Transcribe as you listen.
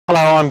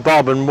Hello, I'm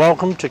Bob and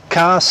welcome to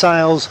Car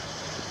Sales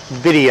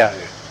Video.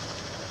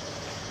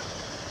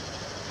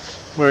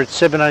 We're at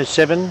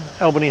 707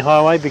 Albany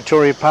Highway,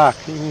 Victoria Park.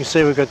 You can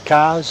see we've got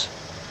cars.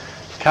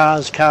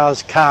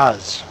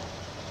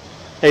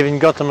 Even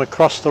got them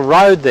across the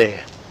road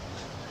there,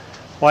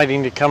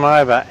 waiting to come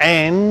over,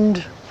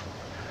 and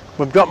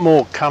we've got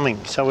more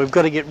coming, so we've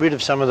got to get rid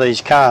of some of these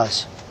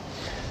cars.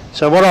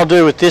 So what I'll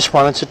do with this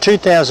one, it's a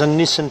 2000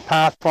 Nissan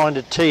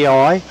Pathfinder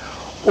TI,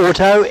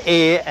 auto,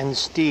 air and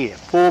steer,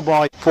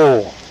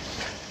 4x4.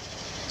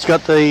 It's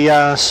got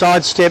the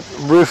side step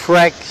roof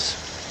racks,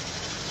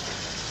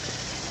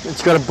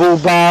 it's got a bull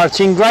bar, it's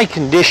in great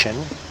condition,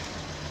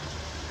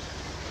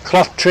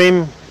 cloth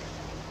trim,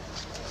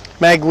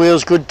 mag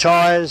wheels, good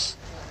tyres,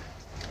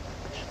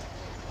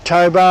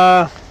 tow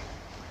bar,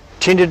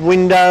 tinted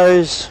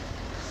windows.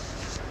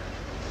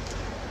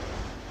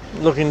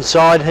 Look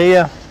inside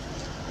here.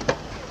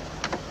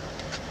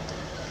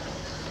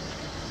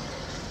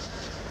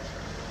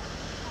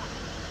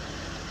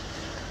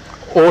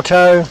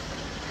 Auto,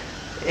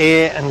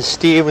 air and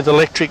steer with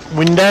electric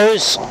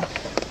windows,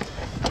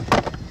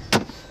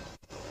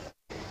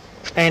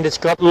 and it's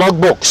got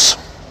logbooks.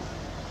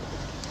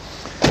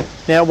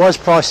 Now it was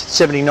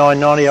priced at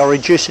 $79.90. I'll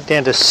reduce it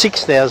down to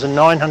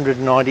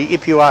 $6,990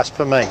 if you ask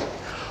for me.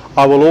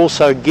 I will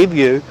also give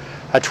you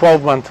a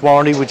 12-month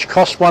warranty which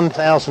costs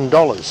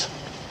 $1,000.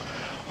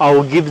 I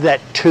will give that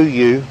to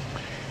you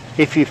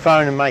if you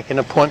phone and make an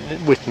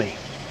appointment with me.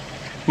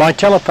 My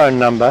telephone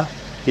number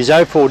is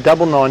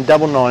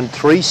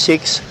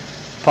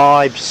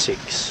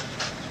 0499993656.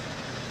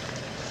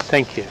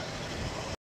 Thank you.